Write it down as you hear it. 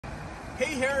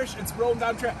Hey Herish, it's rolling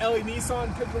down to LA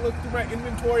Nissan. Take a look through my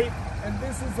inventory, and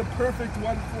this is the perfect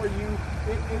one for you.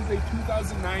 It is a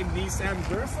 2009 Nissan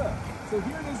Versa. So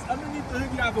here it is underneath the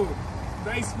hood. You have a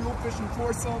nice fuel-efficient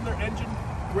 4-cylinder engine,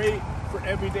 great for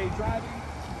everyday driving.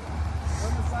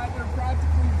 On the side, they're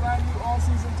practically brand new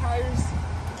all-season tires.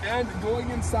 And going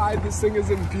inside, this thing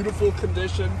is in beautiful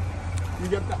condition. You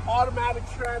get the automatic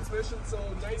transmission, so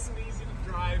nice and easy to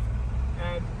drive,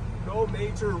 and no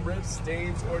major rips,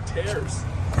 stains, or tears.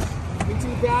 Into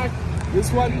the back,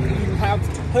 this one, you have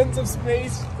tons of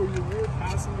space for your rear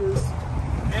passengers,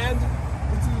 and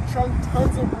into the trunk,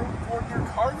 tons of room for your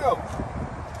cargo.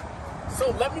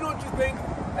 So let me know what you think.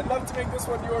 I'd love to make this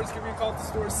one yours. Give me a call at the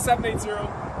store,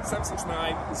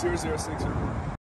 780-769-0060.